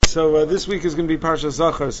So this week is going to be Parsha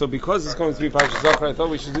Zachar. So because it's going to be Parsha Zachar, I thought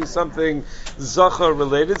we should do something Zachar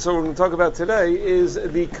related. So what we're going to talk about today is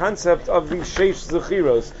the concept of the Sheish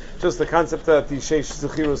Zechiros, just the concept that the Sheish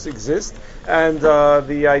Zechiros exist, and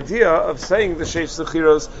the idea of saying the Sheish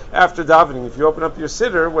Zechiros after davening. If you open up your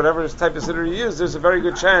siddur, whatever type of siddur you use, there's a very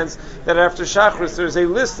good chance that after Shachris there's a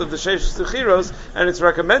list of the Sheish Zechiros, and it's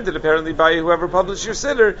recommended apparently by whoever published your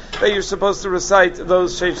siddur that you're supposed to recite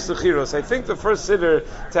those Sheish Zechiros. I think the first siddur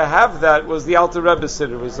to have that was the Alter Rebbe's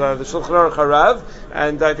siddur, was the Shulchan Aruch Harav,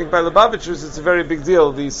 and I think by Lubavitchers it's a very big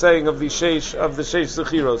deal, the saying of the Sheish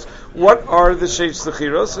Zechiros. What are the Sheish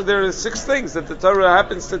Zechiros? So there are 6 things that the Torah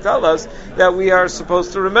happens to tell us that we are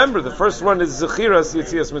supposed to remember. The first one is Zechiras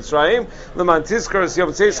Yetzias Mitzrayim, L'man Tizkaras Yom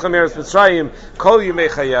Tzeis Chameres Mitzrayim, Kol Yimei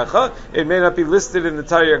Chayecha. It may not be listed in the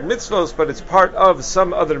Taryag mitzvos, but it's part of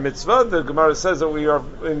some other mitzvah. The Gemara says that we are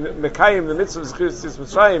in Mekayim, the mitzvah of Zechiras Yetzias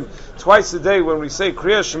Mitzrayim, twice a day when we say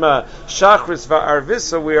Kriya Shema, Shachris va'arvis,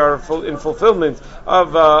 so we are in fulfillment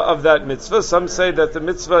of that mitzvah. Some say that the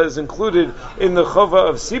mitzvah is included in the chova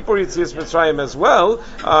of Sipur Yetzias Mitzrayim as well,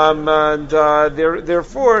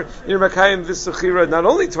 therefore you're Mekayim this Zechira not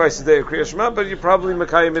only twice a day of Kriya Shema, but you're probably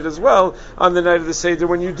Mekayim it as well on the night of the Seder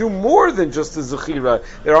when you do more than just the Zechira.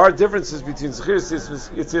 There are differences between Zechira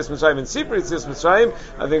Yetzias Mitzrayim and Sipur Yetzias Mitzrayim.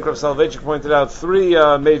 I think Rav Soloveitchik pointed out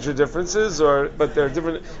 3 major differences, but they're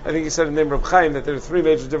different. I think he said in the name of Reb Chaim that there are 3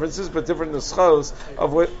 major differences, but different nuschos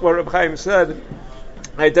of what Reb Chaim said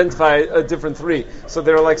identify a different 3. So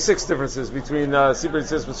there are like 6 differences between Sipur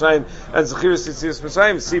Yetzias Mitzrayim and Zechiras Yetzias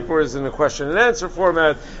Mitzrayim. Sipur is in a question and answer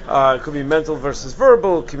format. It could be mental versus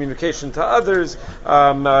verbal, communication to others,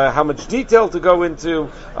 how much detail to go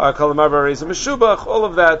into, Kalamar Reza Meshubach, all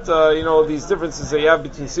of that, all these differences that you have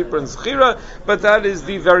between Sipur and Zechira, but that is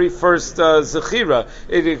the very first Zechira.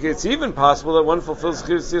 It's even possible that one fulfills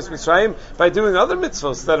Zechiras Yetzias Mitzrayim by doing other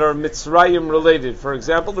mitzvahs that are Mitzrayim related. For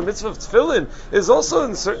example, the mitzvah of Tefillin is also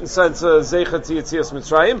in a certain sense Zeichat Yetzias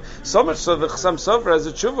Mitzrayim, so much so that Chassam Sofer has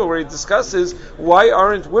a tshuva where he discusses why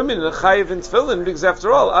aren't women chayiv in tefillin, because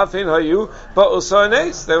after all, Afin Hayu Ba'osa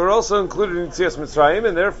Anes, they were also included in Yetzias Mitzrayim,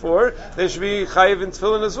 and therefore they should be chayiv in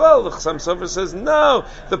tefillin as well. The Chassam Sofer says no,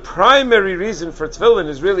 the primary reason for tefillin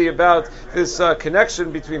is really about this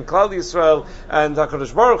connection between Klal Yisrael and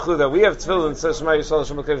HaKadosh Baruch Hu, that we have tefillin, says Shema Yisrael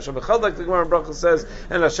Hashem Elokeinu Hashem Echad, like the Gemara in Bracha says,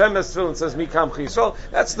 and Hashem has tefillin, says Mikam Yisrael.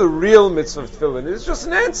 That's the real mitzvah of tefillin. It's just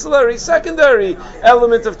an ancillary, secondary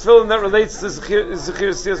element of tefillin that relates to Zechiras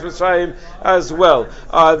Yetzias Mitzrayim as well.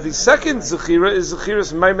 The second Zechira is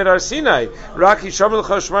Zechiras Maimed Har Sinai. Raki Shamar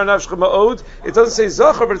L'cha Shmar Nafshcha Ma'od. It doesn't say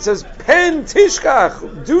Zachar, but it says Pen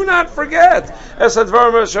Tishkach. Do not forget. Es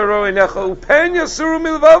Hadvarim Asher Ro Einecha Upen Yasuru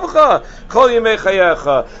Milvavcha Kol Yemei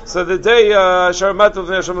Chayecha. So the day Asher Matav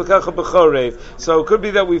Hashem L'kacha B'chorev. So it could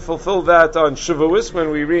be that we fulfill that on Shavuos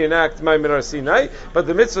when we reenact Maimed Har Sinai. But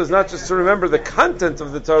the mitzvah is not just to remember the content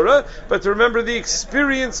of the Torah, but to remember the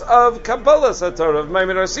experience of Kabbalah Torah, of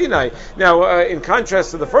Maimed Har Sinai. Now, in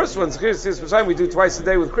contrast to the first one, Zechiras Yetzias Mitzrayim, we do twice a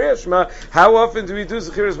day with Kriya Shema. How often do we do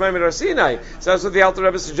Zechiras Maimed Har Sinai? So that's what the Alter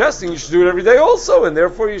Rebbe is suggesting. You should do it every day also, and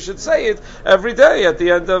therefore you should say it every day at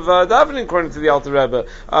the end of davening, according to the Alter Rebbe.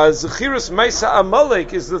 Zechiras Maisa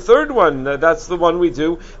Amalek is the third one. That's the one we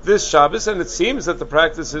do this Shabbos, and it seems that the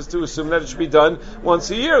practice is to assume that it should be done once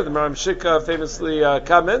a year. The Maram Shik famously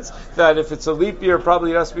comments that if it's a leap year,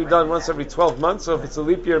 probably it has to be done once every 12 months. So if it's a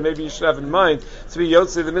leap year, maybe you should have in mind to be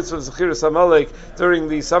Yotzei the mitzvah of Zechiras Amalek during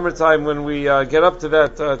the summertime when we get up to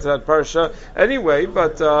that parsha. Anyway,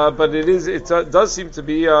 but it does seem to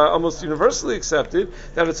be almost universally accepted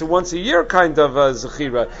that it's a once a year kind of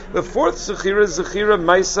Zechira. The fourth Zechira is Zechira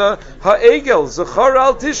Maisa Ha'egel. Zechar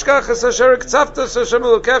al Tishkach es asher ktzavta Hashem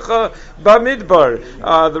Elokecha b'midbar.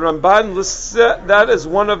 The Ramban lists that as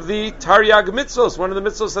one of the Taryag mitzvos, one of the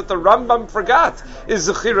mitzvos that the Rambam forgot is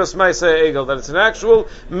Zechiras Maisa Egel, that it's an actual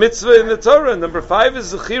mitzvah in the Torah. Number 5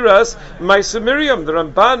 is Zechiras Maisa Miriam. The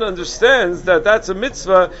Ramban understands that that's a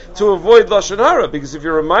mitzvah to avoid Lashon Hara, because if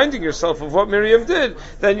you're reminding yourself of what Miriam did,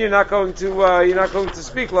 then you're not going to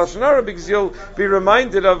speak Lashon Hara, because you'll be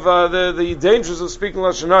reminded of the dangers of speaking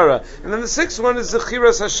Lashon Hara. And then the 6th one is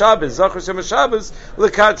Zechiras HaShabbos, Zachar Shem HaShabbos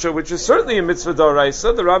L'Kadsha, which is certainly a mitzvah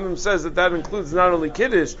d'oraisa. The Rambam says that includes not only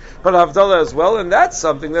Kiddush, but Havdalah as well, and that's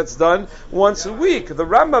something that's done once a a week. The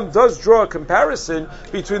Rambam does draw a comparison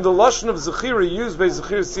between the Lashon of Zechira used by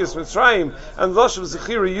Zechira Tzias Mitzrayim and the Lashon of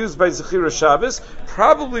Zechira used by Zechira Shabbos,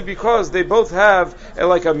 probably because they both have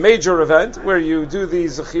like a major event where you do the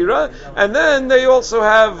Zechira, and then they also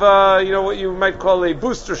have what you might call a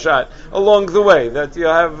booster shot along the way, that you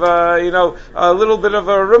have a little bit of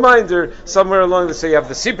a reminder somewhere along the, so you have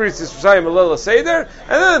the Sipur Tzias Mitzrayim, Leila Seder, and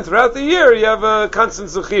then throughout the year you have a constant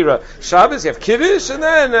Zechira. Shabbos, you have Kiddush, and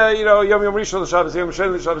then Yom Rishon Shabbos, Yom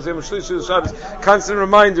Sheni Shabbos, Yom Shlishi Shabbos, constant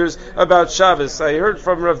reminders about Shabbos. I heard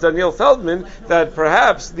from Rav Daniel Feldman that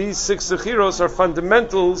perhaps these 6 Zechiros are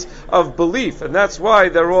fundamentals of belief, and that's why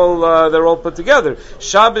they're all put together.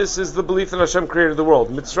 Shabbos is the belief that Hashem created the world.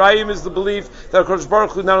 Mitzrayim is the belief that HaKadosh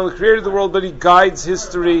Baruch Hu not only created the world, but He guides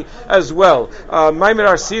history as well. Maimed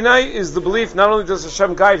Har Sinai is the belief not only does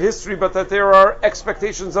Hashem guide history, but that there are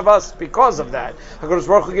expectations of us because of that. HaKadosh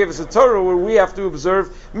Baruch Hu gave us a Torah where we have to observe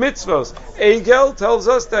mitzvos. Egel tells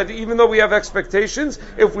us that even though we have expectations,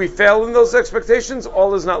 if we fail in those expectations,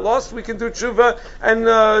 all is not lost. We can do tshuva, and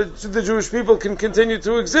the Jewish people can continue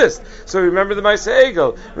to exist. So remember the Maaseh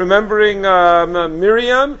Egel. Remembering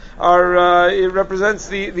Miriam, it represents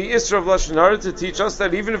the Isra of Lashon Hara to teach us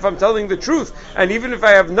that even if I'm telling the truth, and even if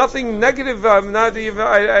I have nothing negative, I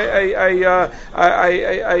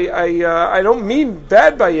don't mean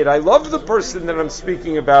bad by it. I love the person that I'm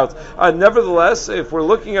speaking about. Nevertheless, if we're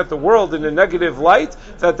looking at the world in a negative light,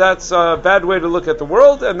 that's a bad way to look at the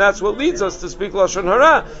world, and that's what leads us to speak Lashon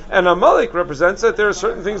Hara. And Amalek represents that there are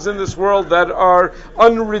certain things in this world that are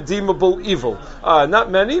unredeemable evil. Not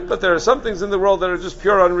many, but there are some things in the world that are just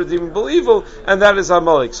pure unredeemable evil, and that is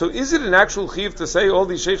Amalek. So is it an actual chiv to say all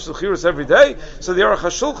these Sheish Zechiros every day? So the Aruch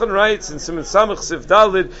HaShulchan writes in Siman Samach Sif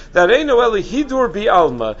Dalid that Eino Eli Hidur Bi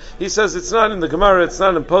Alma. He says it's not in the Gemara, it's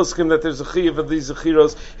not in Poskim that there's a chiv of these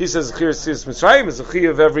Zechiros. He says Zechiros Tzias Mitzrayim is a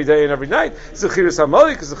chiv every day and every night. Zechiros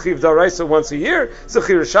Amalek is a chiv d'oraisa once a year.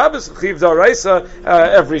 Zechiros Shabbos a chiv d'oraisa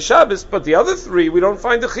every Shabbos. But the other 3 we don't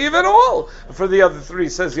find a chiv at all for the other 3,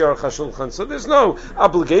 says the Aruch HaShulchan. So there's no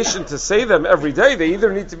obligation to say them every day. They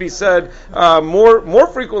either need to be said more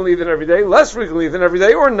frequently than every day, less frequently than every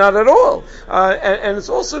day, or not at all. And it's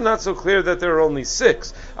also not so clear that there are only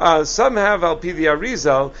 6. Some have Al Pi the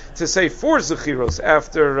Arizal to say 4 Zechiros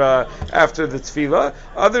after the Tefillah.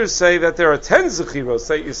 Others say that there are 10 Zechiros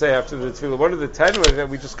that you say after the Tefillah. What are the 10? That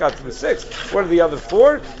we just got to the 6. What are the other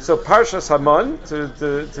 4? So Parshas Haman,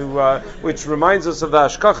 which reminds us of the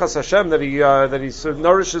Hashkachas Hashem that He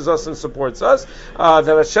nourishes us and supports us. That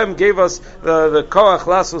Hashem gave us the Koach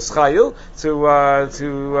Lasos Chayil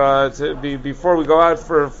to be before we go out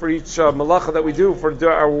for each malacha that we do for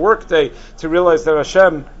our work day, to realize that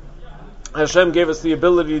Hashem gave us the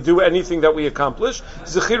ability to do anything that we accomplish.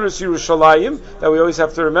 Zechiros Yerushalayim, that we always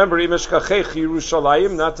have to remember, Imesh Kachech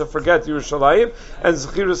Yerushalayim, not to forget Yerushalayim, and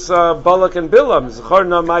Zechiros Balak and Bilam.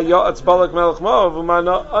 Zecharna Ma Ya'atz Balak Melech Moav,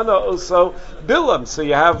 Umana Ana also Bilam. So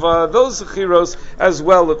you have those Zechiros as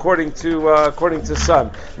well, according to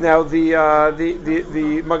some. Now the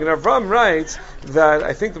Magen Avraham writes that,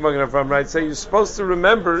 I think the Magen Avraham writes that you're supposed to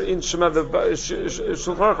remember in Shema, the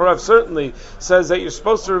Shulchan Aruch Harav certainly says that you're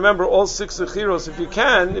supposed to remember all 6 Zechiros if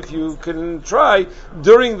you can try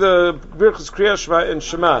during the Birchas Kriyas Shema and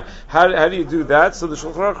Shema. How do you do that? So the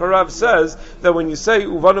Shulchan Aruch Harav says that when you say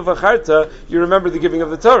Uvanu V'charta, you remember the giving of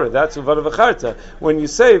the Torah. That's Uvanu V'charta. When you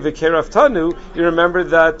say V'keraftanu, you remember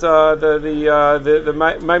that the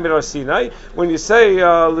Maimed Har Sinai. When you say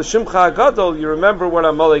L'Shimcha Agadol, you remember what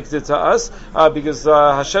Amalek did to us, because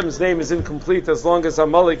Hashem's name is incomplete as long as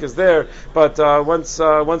Amalek is there. But once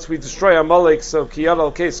we destroy Amalek, so Kiyad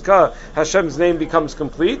al Keska, Hashem's name becomes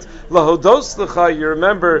complete. Lahodos Lecha, you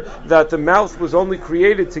remember that the mouth was only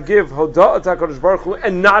created to give Hoda'at HaKadosh Baruch Hu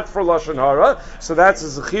and not for Lashon Hara. So that's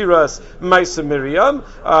a Zechiras Maisa Miriam.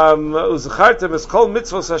 Uzachartem is called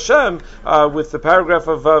Mitzvos Hashem, with the paragraph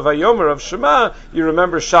of Vayomer of Shema. You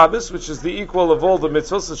remember Shabbos, which is the equal of all the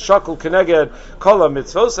mitzvos. It's Shakul Keneged Kol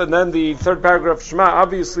HaMitzvos. And then the third paragraph of Shema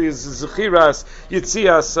obviously is Zechiras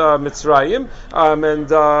Yitzias Mitzrayim, and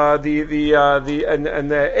the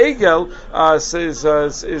Egel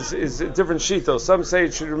is a different shito. Some say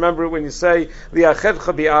it should remember it when you say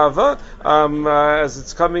Li'achedcha bi'ava, as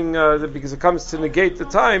it's coming because it comes to negate the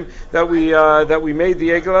time that we made the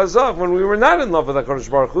Egel Azav when we were not in love with HaKadosh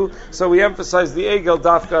Baruch Hu. So we emphasize the Egel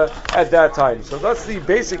Dafka at that time. So that's the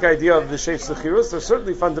basic idea of the Sheish Zechirus. They're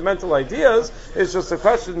certainly fundamental ideas. It's just a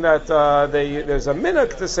question that there's a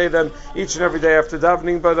minhag to say them each and every day after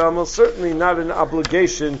davening, but almost certainly not an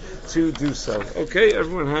obligation to do so. Okay,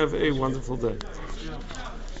 everyone have a wonderful day.